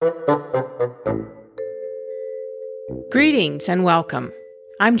Greetings and welcome.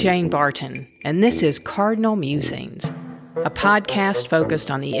 I'm Jane Barton, and this is Cardinal Musings, a podcast focused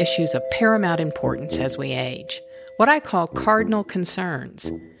on the issues of paramount importance as we age, what I call cardinal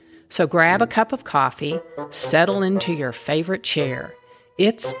concerns. So grab a cup of coffee, settle into your favorite chair.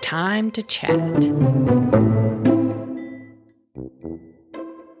 It's time to chat.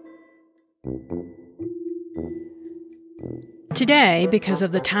 Today, because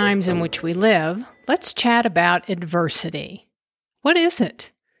of the times in which we live, let's chat about adversity. What is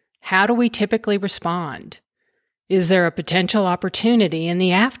it? How do we typically respond? Is there a potential opportunity in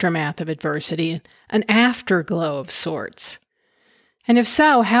the aftermath of adversity, an afterglow of sorts? And if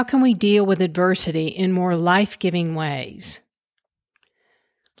so, how can we deal with adversity in more life-giving ways?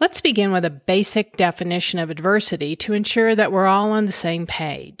 Let's begin with a basic definition of adversity to ensure that we're all on the same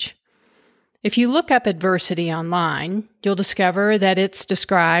page. If you look up adversity online, you'll discover that it's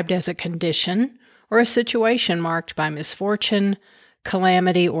described as a condition or a situation marked by misfortune,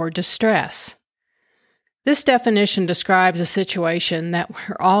 calamity, or distress. This definition describes a situation that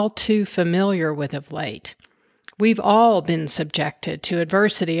we're all too familiar with of late. We've all been subjected to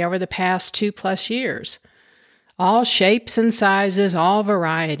adversity over the past 2+ years. All shapes and sizes, all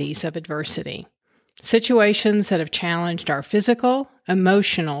varieties of adversity. Situations that have challenged our physical,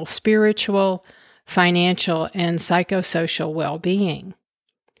 emotional, spiritual, financial, and psychosocial well-being.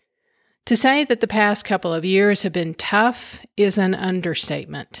 To say that the past couple of years have been tough is an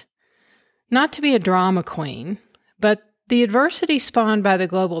understatement. Not to be a drama queen, but the adversity spawned by the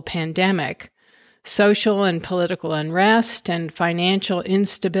global pandemic, social and political unrest, and financial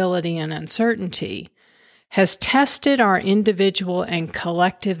instability and uncertainty has tested our individual and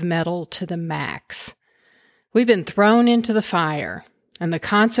collective mettle to the max. We've been thrown into the fire, and the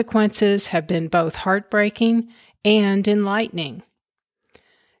consequences have been both heartbreaking and enlightening.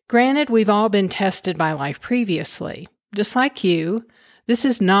 Granted, we've all been tested by life previously. Just like you, this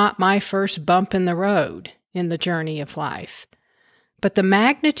is not my first bump in the road in the journey of life. But the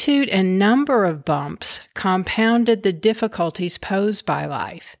magnitude and number of bumps compounded the difficulties posed by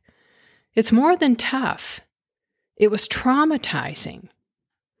life. It's more than tough. It was traumatizing.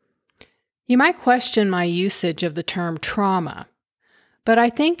 You might question my usage of the term trauma, but I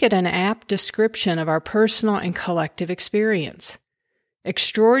think it an apt description of our personal and collective experience.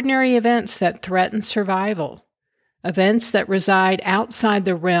 Extraordinary events that threaten survival, events that reside outside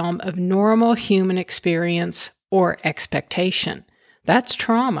the realm of normal human experience or expectation. That's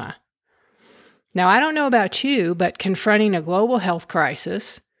trauma. Now, I don't know about you, but confronting a global health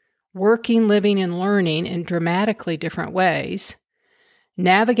crisis, working, living, and learning in dramatically different ways,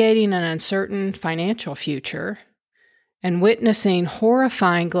 navigating an uncertain financial future, and witnessing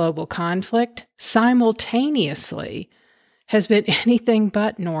horrifying global conflict simultaneously has been anything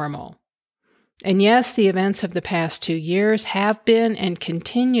but normal. And yes, the events of the past 2 years have been and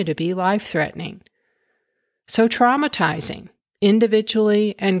continue to be life-threatening. So traumatizing,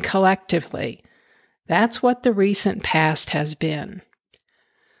 individually and collectively. That's what the recent past has been.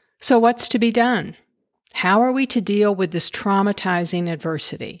 So what's to be done? How are we to deal with this traumatizing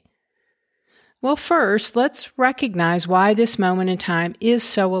adversity? Well, first, let's recognize why this moment in time is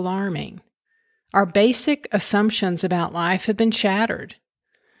so alarming. Our basic assumptions about life have been shattered.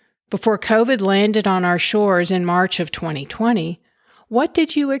 Before COVID landed on our shores in March of 2020, what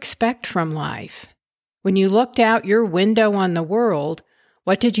did you expect from life? When you looked out your window on the world,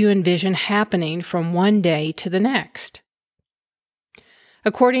 what did you envision happening from one day to the next?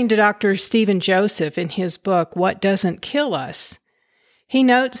 According to Dr. Stephen Joseph in his book, What Doesn't Kill Us, he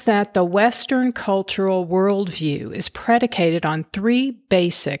notes that the Western cultural worldview is predicated on 3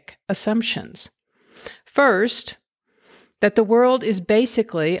 basic assumptions. First, that the world is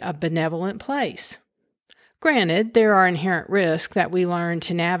basically a benevolent place. Granted, there are inherent risks that we learn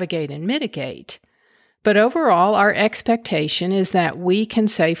to navigate and mitigate, but overall, our expectation is that we can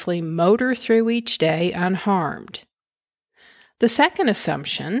safely motor through each day unharmed. The second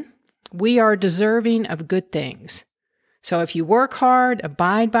assumption, we are deserving of good things. So if you work hard,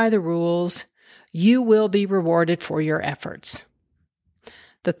 abide by the rules, you will be rewarded for your efforts.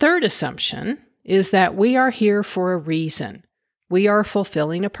 The third assumption is that we are here for a reason. We are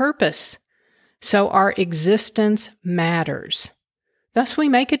fulfilling a purpose. So our existence matters. Thus, we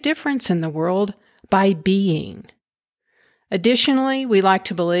make a difference in the world by being. Additionally, we like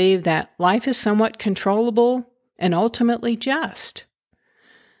to believe that life is somewhat controllable and ultimately just.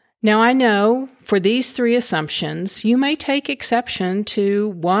 Now, I know for these 3 assumptions, you may take exception to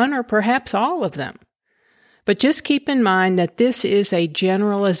one or perhaps all of them. But just keep in mind that this is a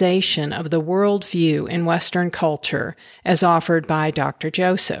generalization of the worldview in Western culture as offered by Dr.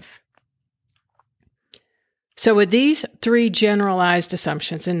 Joseph. So with these three generalized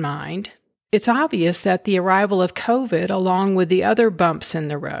assumptions in mind, it's obvious that the arrival of COVID, along with the other bumps in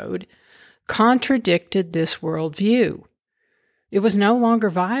the road, contradicted this worldview. It was no longer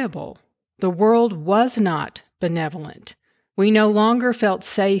viable. The world was not benevolent. We no longer felt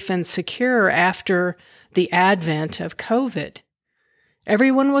safe and secure after the advent of COVID.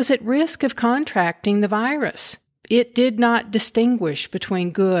 Everyone was at risk of contracting the virus. It did not distinguish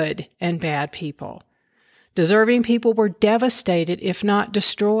between good and bad people. Deserving people were devastated, if not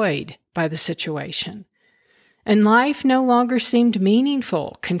destroyed, by the situation. And life no longer seemed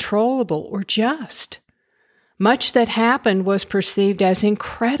meaningful, controllable, or just. Much that happened was perceived as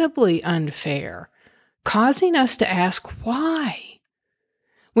incredibly unfair, causing us to ask why.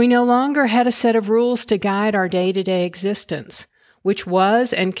 We no longer had a set of rules to guide our day-to-day existence, which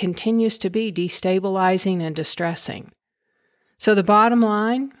was and continues to be destabilizing and distressing. So the bottom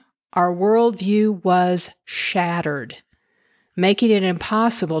line, our worldview was shattered, making it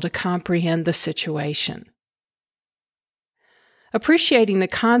impossible to comprehend the situation. Appreciating the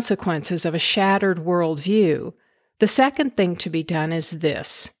consequences of a shattered worldview, the second thing to be done is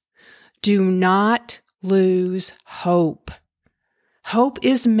this: do not lose hope. Hope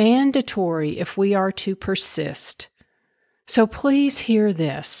is mandatory if we are to persist. So please hear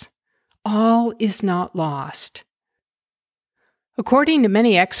this: all is not lost. According to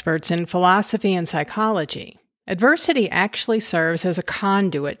many experts in philosophy and psychology, adversity actually serves as a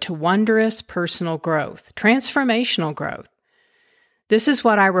conduit to wondrous personal growth, transformational growth. This is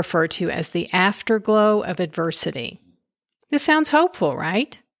what I refer to as the afterglow of adversity. This sounds hopeful,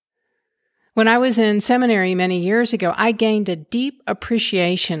 right? When I was in seminary many years ago, I gained a deep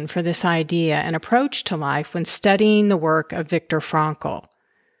appreciation for this idea and approach to life when studying the work of Viktor Frankl.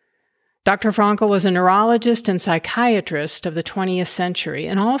 Dr. Frankl was a neurologist and psychiatrist of the 20th century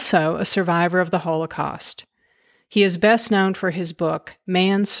and also a survivor of the Holocaust. He is best known for his book,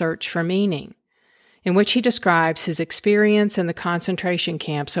 Man's Search for Meaning, in which he describes his experience in the concentration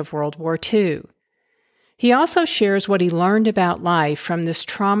camps of World War II. He also shares what he learned about life from this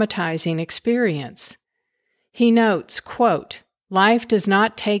traumatizing experience. He notes, quote, "Life does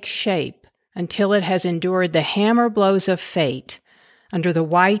not take shape until it has endured the hammer blows of fate under the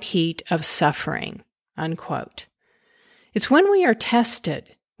white heat of suffering," unquote. It's when we are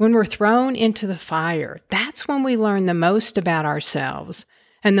tested, when we're thrown into the fire, that's when we learn the most about ourselves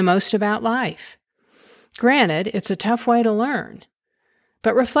and the most about life. Granted, it's a tough way to learn,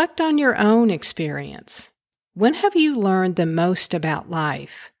 but reflect on your own experience. When have you learned the most about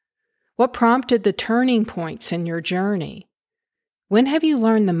life? What prompted the turning points in your journey? When have you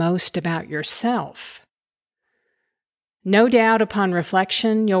learned the most about yourself? No doubt upon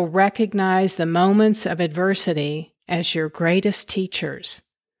reflection, you'll recognize the moments of adversity as your greatest teachers.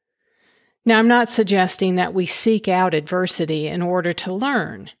 Now, I'm not suggesting that we seek out adversity in order to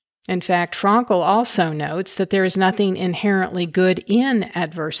learn. In fact, Frankl also notes that there is nothing inherently good in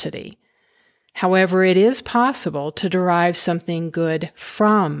adversity. However, it is possible to derive something good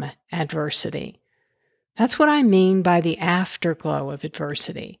from adversity. That's what I mean by the afterglow of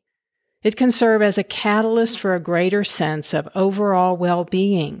adversity. It can serve as a catalyst for a greater sense of overall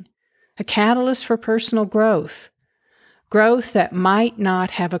well-being, a catalyst for personal growth, growth that might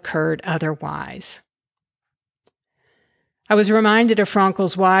not have occurred otherwise. I was reminded of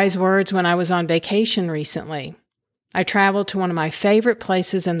Frankl's wise words when I was on vacation recently. I traveled to one of my favorite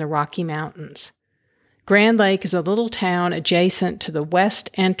places in the Rocky Mountains. Grand Lake is a little town adjacent to the west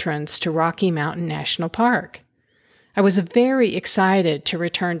entrance to Rocky Mountain National Park. I was very excited to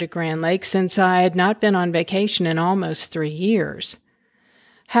return to Grand Lake since I had not been on vacation in almost 3 years.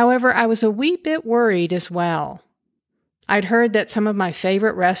 However, I was a wee bit worried as well. I'd heard that some of my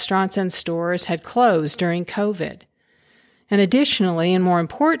favorite restaurants and stores had closed during COVID. And additionally, and more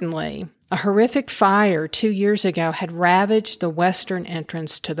importantly, a horrific fire 2 years ago had ravaged the western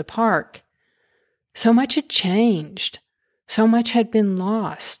entrance to the park. So much had changed. So much had been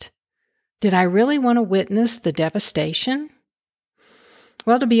lost. Did I really want to witness the devastation?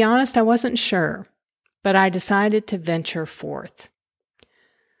 Well, to be honest, I wasn't sure, but I decided to venture forth.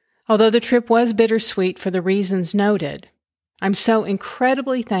 Although the trip was bittersweet for the reasons noted, I'm so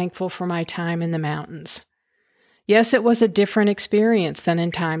incredibly thankful for my time in the mountains. Yes, it was a different experience than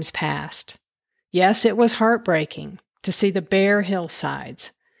in times past. Yes, it was heartbreaking to see the bare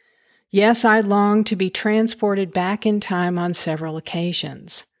hillsides. Yes, I longed to be transported back in time on several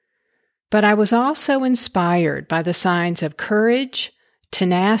occasions. But I was also inspired by the signs of courage,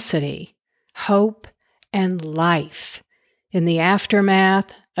 tenacity, hope, and life in the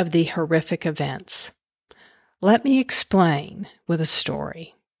aftermath of the horrific events. Let me explain with a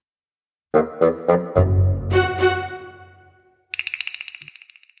story.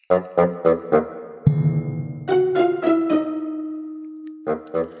 I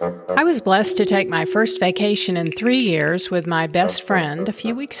was blessed to take my first vacation in 3 years with my best friend a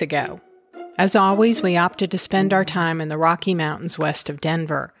few weeks ago. As always, we opted to spend our time in the Rocky Mountains west of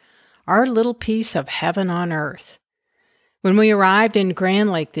Denver, our little piece of heaven on earth. When we arrived in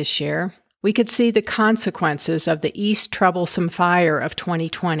Grand Lake this year, we could see the consequences of the East Troublesome Fire of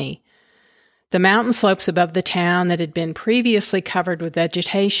 2020. The mountain slopes above the town that had been previously covered with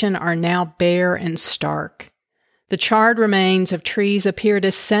vegetation are now bare and stark. The charred remains of trees appeared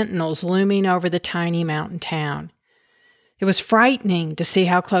as sentinels looming over the tiny mountain town. It was frightening to see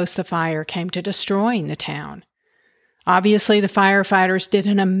how close the fire came to destroying the town. Obviously, the firefighters did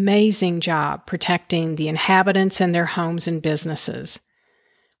an amazing job protecting the inhabitants and their homes and businesses.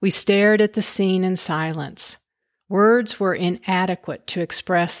 We stared at the scene in silence. Words were inadequate to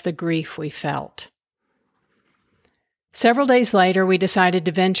express the grief we felt. Several days later, we decided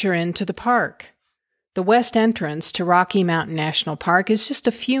to venture into the park. The west entrance to Rocky Mountain National Park is just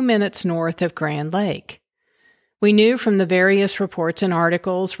a few minutes north of Grand Lake. We knew from the various reports and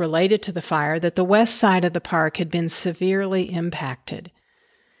articles related to the fire that the west side of the park had been severely impacted.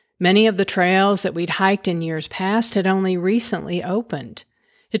 Many of the trails that we'd hiked in years past had only recently opened.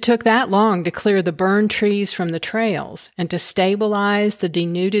 It took that long to clear the burned trees from the trails and to stabilize the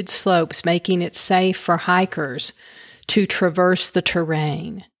denuded slopes, making it safe for hikers to traverse the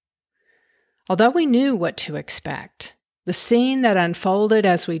terrain. Although we knew what to expect, the scene that unfolded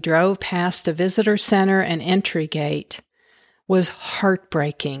as we drove past the visitor center and entry gate was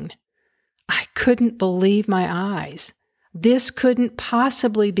heartbreaking. I couldn't believe my eyes. This couldn't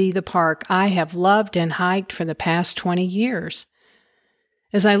possibly be the park I have loved and hiked for the past 20 years.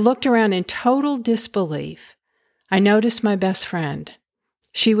 As I looked around in total disbelief, I noticed my best friend.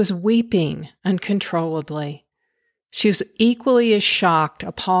 She was weeping uncontrollably. She was equally as shocked,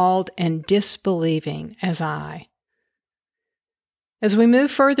 appalled, and disbelieving as I. As we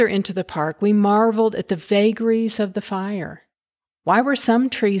moved further into the park, we marveled at the vagaries of the fire. Why were some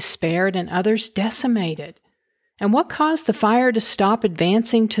trees spared and others decimated? And what caused the fire to stop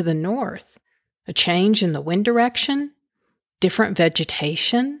advancing to the north? A change in the wind direction? Different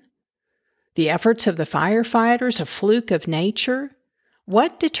vegetation? The efforts of the firefighters, a fluke of nature?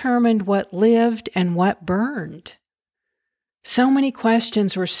 What determined what lived and what burned? So many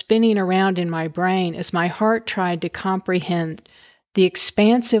questions were spinning around in my brain as my heart tried to comprehend the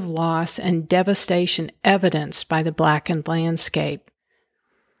expansive loss and devastation evidenced by the blackened landscape.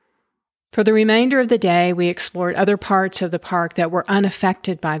 For the remainder of the day, we explored other parts of the park that were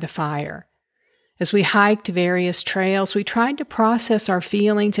unaffected by the fire. As we hiked various trails, we tried to process our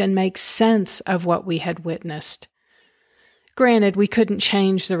feelings and make sense of what we had witnessed. Granted, we couldn't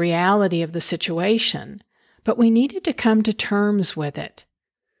change the reality of the situation, but we needed to come to terms with it.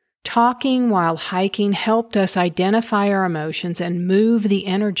 Talking while hiking helped us identify our emotions and move the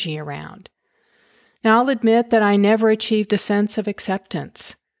energy around. Now, I'll admit that I never achieved a sense of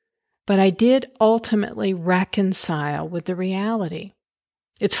acceptance, but I did ultimately reconcile with the reality.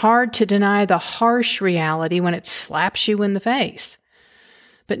 It's hard to deny the harsh reality when it slaps you in the face.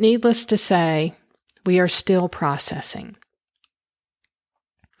 But needless to say, we are still processing.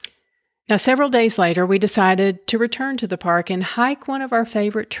 Now, several days later, we decided to return to the park and hike one of our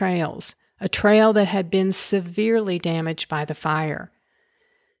favorite trails, a trail that had been severely damaged by the fire.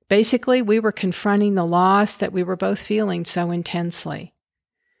 Basically, we were confronting the loss that we were both feeling so intensely.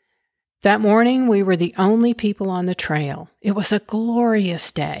 That morning, we were the only people on the trail. It was a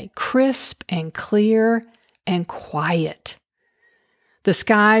glorious day, crisp and clear and quiet. The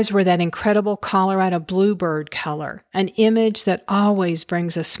skies were that incredible Colorado bluebird color, an image that always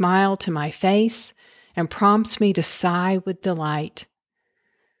brings a smile to my face and prompts me to sigh with delight.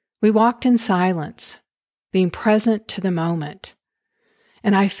 We walked in silence, being present to the moment,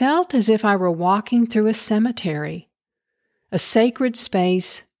 and I felt as if I were walking through a cemetery, a sacred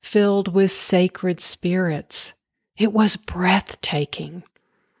space filled with sacred spirits. It was breathtaking.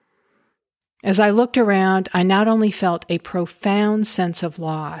 As I looked around, I not only felt a profound sense of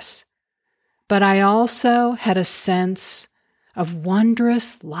loss, but I also had a sense of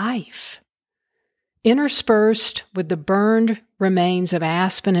wondrous life. Interspersed with the burned remains of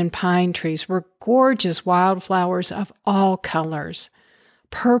aspen and pine trees were gorgeous wildflowers of all colors: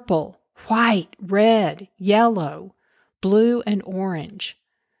 purple, white, red, yellow, blue, and orange.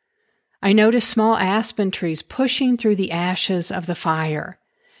 I noticed small aspen trees pushing through the ashes of the fire,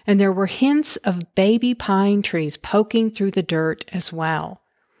 and there were hints of baby pine trees poking through the dirt as well.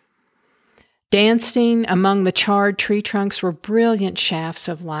 Dancing among the charred tree trunks were brilliant shafts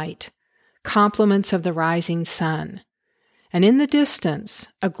of light, complements of the rising sun. and in the distance,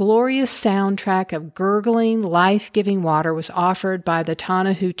 a glorious soundtrack of gurgling, life-giving water was offered by the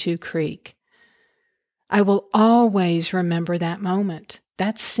Tanahutu Creek. I will always remember that moment,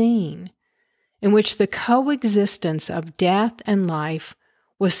 that scene, in which the coexistence of death and life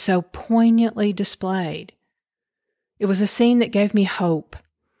was so poignantly displayed. It was a scene that gave me hope,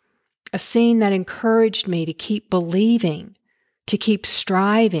 a scene that encouraged me to keep believing, to keep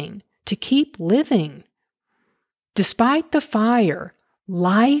striving, to keep living. Despite the fire,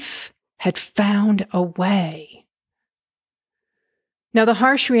 life had found a way. Now, the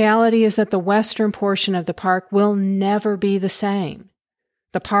harsh reality is that the western portion of the park will never be the same.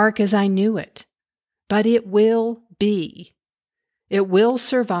 The park as I knew it. But it will be. It will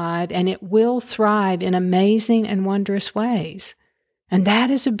survive and it will thrive in amazing and wondrous ways. And that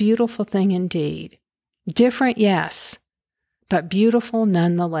is a beautiful thing indeed. Different, yes, but beautiful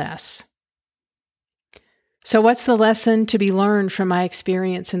nonetheless. So what's the lesson to be learned from my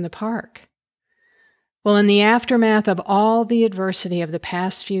experience in the park? Well, in the aftermath of all the adversity of the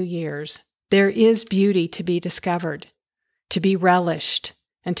past few years, there is beauty to be discovered, to be relished,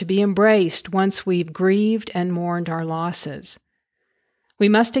 and to be embraced once we've grieved and mourned our losses. We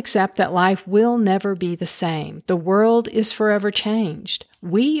must accept that life will never be the same. The world is forever changed.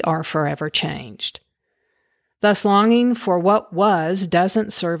 We are forever changed. Thus, longing for what was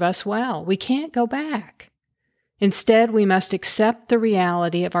doesn't serve us well. We can't go back. Instead, we must accept the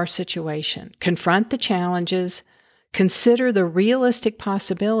reality of our situation, confront the challenges, consider the realistic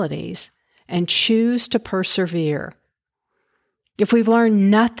possibilities, and choose to persevere. If we've learned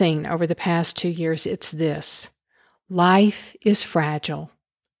nothing over the past 2 years, it's this: life is fragile.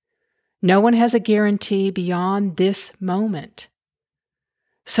 No one has a guarantee beyond this moment.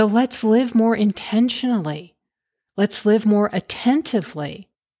 So let's live more intentionally. Let's live more attentively.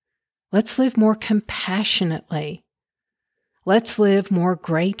 Let's live more compassionately. Let's live more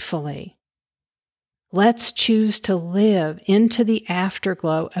gratefully. Let's choose to live into the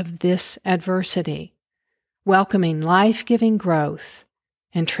afterglow of this adversity, welcoming life-giving growth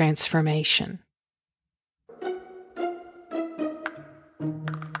and transformation.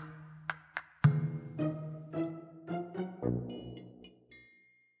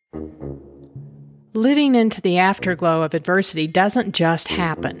 Living into the afterglow of adversity doesn't just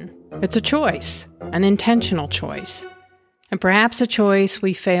happen. It's a choice, an intentional choice, and perhaps a choice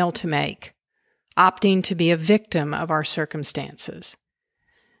we fail to make, opting to be a victim of our circumstances.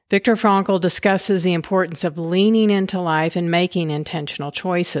 Viktor Frankl discusses the importance of leaning into life and making intentional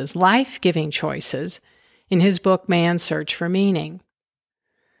choices, life-giving choices, in his book, Man's Search for Meaning.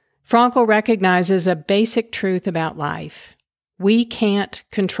 Frankl recognizes a basic truth about life. We can't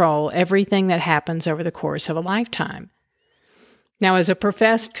control everything that happens over the course of a lifetime. Now, as a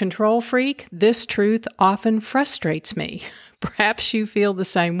professed control freak, this truth often frustrates me. Perhaps you feel the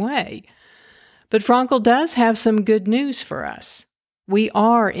same way. But Frankl does have some good news for us. We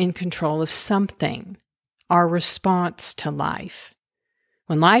are in control of something, our response to life.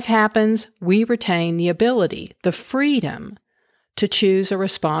 When life happens, we retain the ability, the freedom, to choose a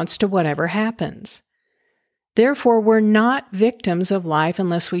response to whatever happens. Therefore, we're not victims of life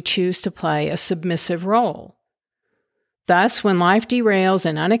unless we choose to play a submissive role. Thus, when life derails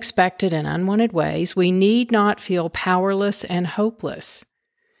in unexpected and unwanted ways, we need not feel powerless and hopeless.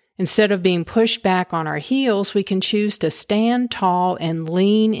 Instead of being pushed back on our heels, we can choose to stand tall and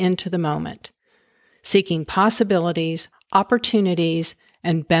lean into the moment, seeking possibilities, opportunities,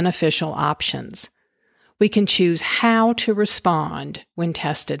 and beneficial options. We can choose how to respond when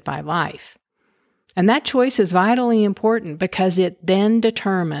tested by life. And that choice is vitally important because it then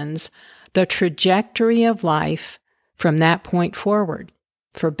determines the trajectory of life from that point forward,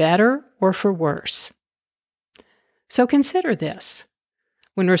 for better or for worse. So consider this.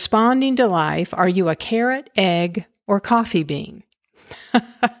 When responding to life, are you a carrot, egg, or coffee bean?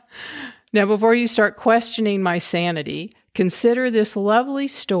 Now, before you start questioning my sanity, consider this lovely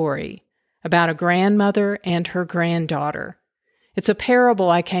story about a grandmother and her granddaughter. It's a parable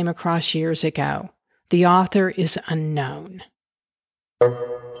I came across years ago. The author is unknown.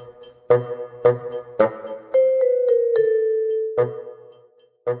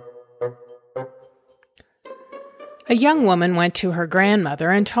 A young woman went to her grandmother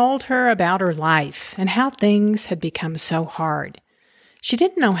and told her about her life and how things had become so hard. She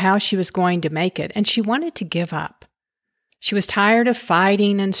didn't know how she was going to make it, and she wanted to give up. She was tired of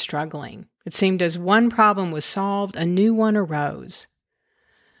fighting and struggling. It seemed as one problem was solved, a new one arose.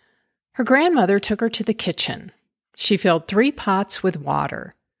 Her grandmother took her to the kitchen. She filled 3 pots with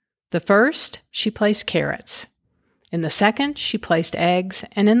water. The first, she placed carrots. In the second, she placed eggs,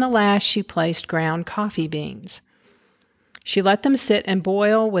 and in the last, she placed ground coffee beans. She let them sit and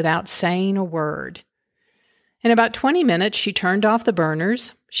boil without saying a word. In about 20 minutes, she turned off the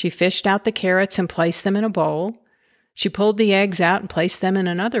burners. She fished out the carrots and placed them in a bowl. She pulled the eggs out and placed them in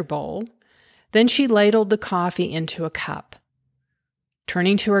another bowl. Then she ladled the coffee into a cup.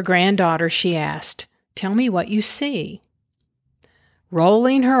 Turning to her granddaughter, she asked, "Tell me what you see."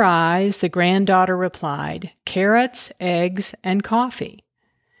 Rolling her eyes, the granddaughter replied, "Carrots, eggs, and coffee."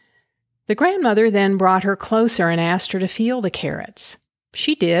 The grandmother then brought her closer and asked her to feel the carrots.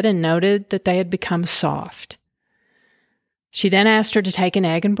 She did and noted that they had become soft. She then asked her to take an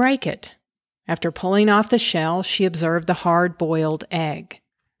egg and break it. After pulling off the shell, she observed the hard-boiled egg.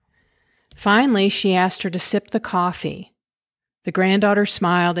 Finally, she asked her to sip the coffee. The granddaughter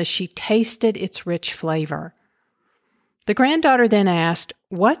smiled as she tasted its rich flavor. The granddaughter then asked,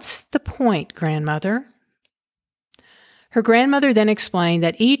 "What's the point, grandmother?" Her grandmother then explained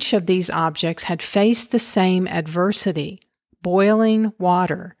that each of these objects had faced the same adversity, boiling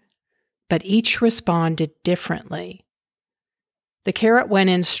water, but each responded differently. The carrot went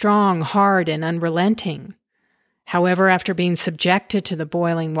in strong, hard, and unrelenting. However, after being subjected to the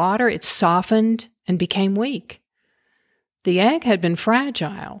boiling water, it softened and became weak. The egg had been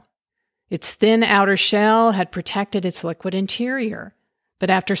fragile. Its thin outer shell had protected its liquid interior, but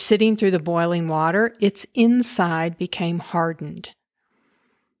after sitting through the boiling water, its inside became hardened.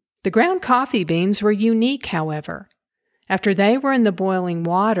 The ground coffee beans were unique, however. After they were in the boiling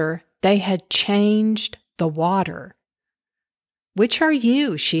water, they had changed the water. "Which are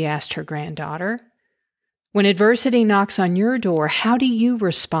you?" she asked her granddaughter. "When adversity knocks on your door, how do you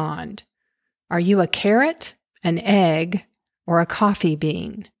respond? Are you a carrot, an egg, or a coffee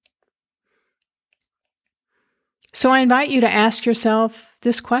bean?" So I invite you to ask yourself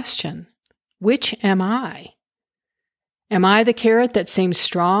this question: which am I? Am I the carrot that seems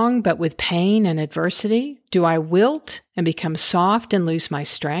strong, but with pain and adversity? Do I wilt and become soft and lose my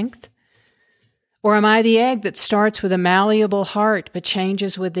strength? Or am I the egg that starts with a malleable heart, but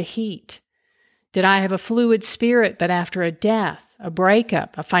changes with the heat? Did I have a fluid spirit, but after a death, a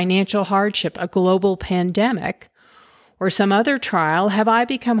breakup, a financial hardship, a global pandemic, or some other trial, have I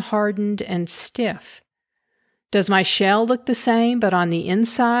become hardened and stiff? Does my shell look the same, but on the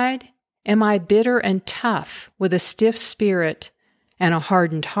inside, am I bitter and tough with a stiff spirit and a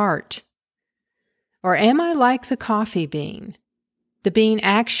hardened heart? Or am I like the coffee bean? The bean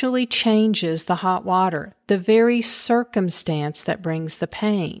actually changes the hot water, the very circumstance that brings the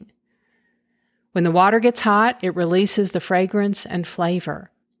pain. When the water gets hot, it releases the fragrance and flavor.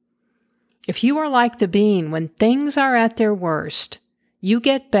 If you are like the bean, when things are at their worst, you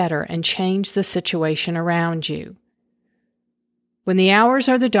get better and change the situation around you. When the hours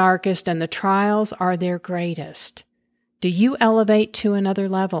are the darkest and the trials are their greatest, do you elevate to another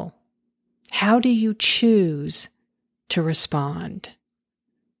level? How do you choose to respond?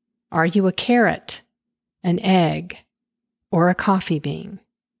 Are you a carrot, an egg, or a coffee bean?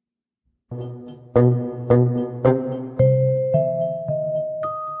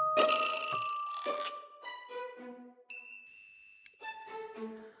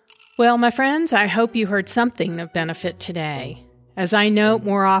 Well, my friends, I hope you heard something of benefit today. As I note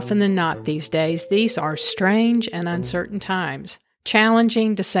more often than not these days, these are strange and uncertain times,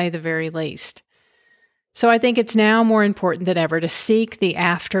 challenging to say the very least. So I think it's now more important than ever to seek the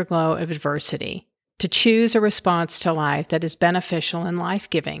afterglow of adversity, to choose a response to life that is beneficial and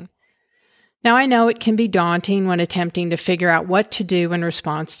life-giving. Now, I know it can be daunting when attempting to figure out what to do in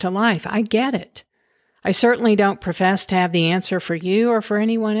response to life. I get it. I certainly don't profess to have the answer for you or for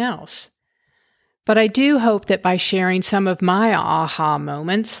anyone else. But I do hope that by sharing some of my aha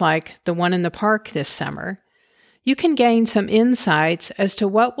moments, like the one in the park this summer, you can gain some insights as to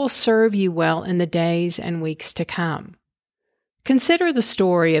what will serve you well in the days and weeks to come. Consider the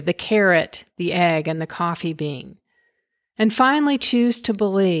story of the carrot, the egg, and the coffee bean. And finally choose to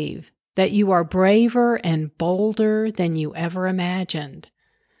believe that you are braver and bolder than you ever imagined.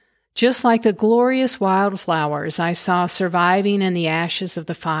 Just like the glorious wildflowers I saw surviving in the ashes of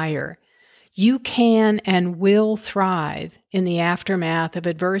the fire, you can and will thrive in the aftermath of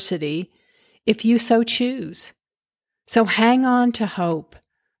adversity if you so choose. So hang on to hope,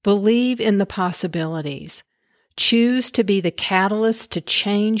 believe in the possibilities, choose to be the catalyst to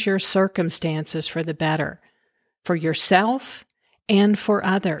change your circumstances for the better, for yourself and for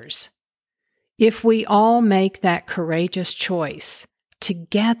others. If we all make that courageous choice,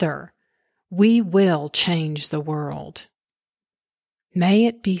 together, we will change the world. May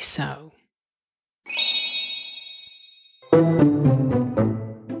it be so.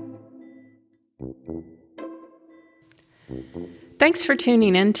 Thanks for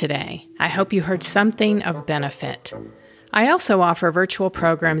tuning in today. I hope you heard something of benefit. I also offer virtual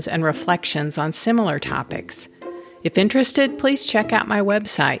programs and reflections on similar topics. If interested, please check out my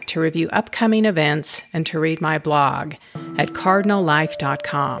website to review upcoming events and to read my blog at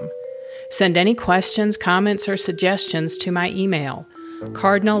cardinallife.com. Send any questions, comments, or suggestions to my email,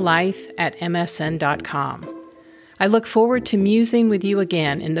 cardinallife@msn.com. I look forward to musing with you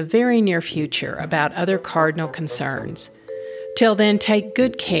again in the very near future about other cardinal concerns. Till then, take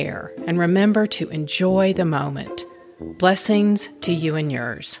good care and remember to enjoy the moment. Blessings to you and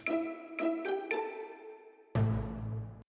yours.